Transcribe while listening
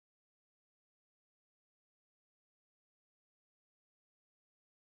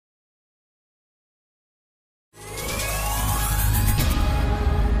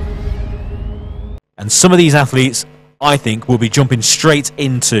And some of these athletes, I think, will be jumping straight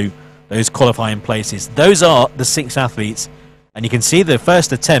into those qualifying places. Those are the 6 athletes. And you can see the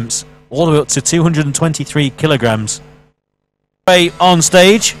first attempts all the way up to 223 kilograms. On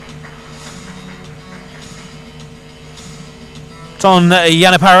stage. Ton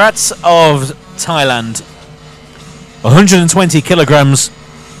Yanaparat of Thailand. 120 kilograms.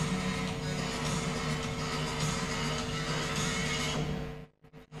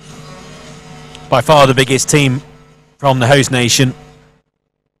 By far the biggest team from the host nation.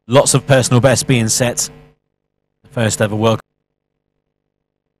 Lots of personal bests being set. The first ever World Cup.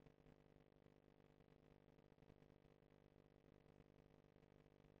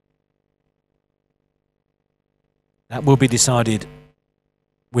 That will be decided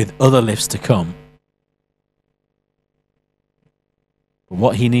with other lifts to come. But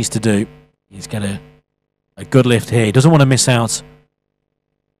what he needs to do is get a good lift here. He doesn't want to miss out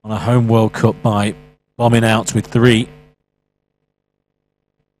on a home World Cup by bombing out with 3.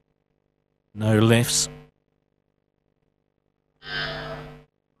 No lifts.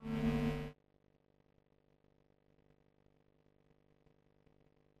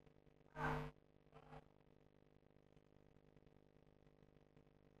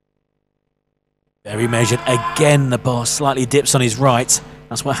 Very measured. Again, the bar slightly dips on his right.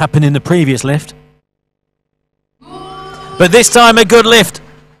 That's what happened in the previous lift. But this time, a good lift.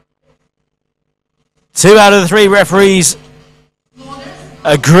 2 out of the 3 referees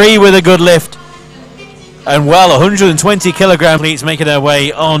agree with a good lift. And well, 120 kilogram athletes making their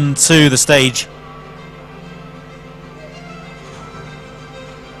way onto the stage.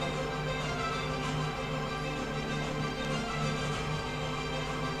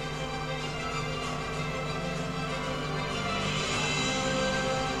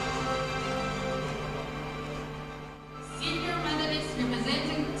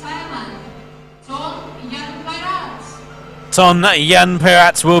 Ton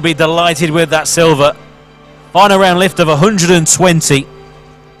Yanaparat will be delighted with that silver. Final round lift of 120.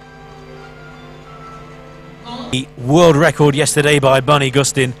 The world record yesterday by Bunny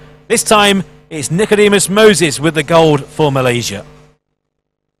Gustin. This time it's Nicodemus Moses with the gold for Malaysia.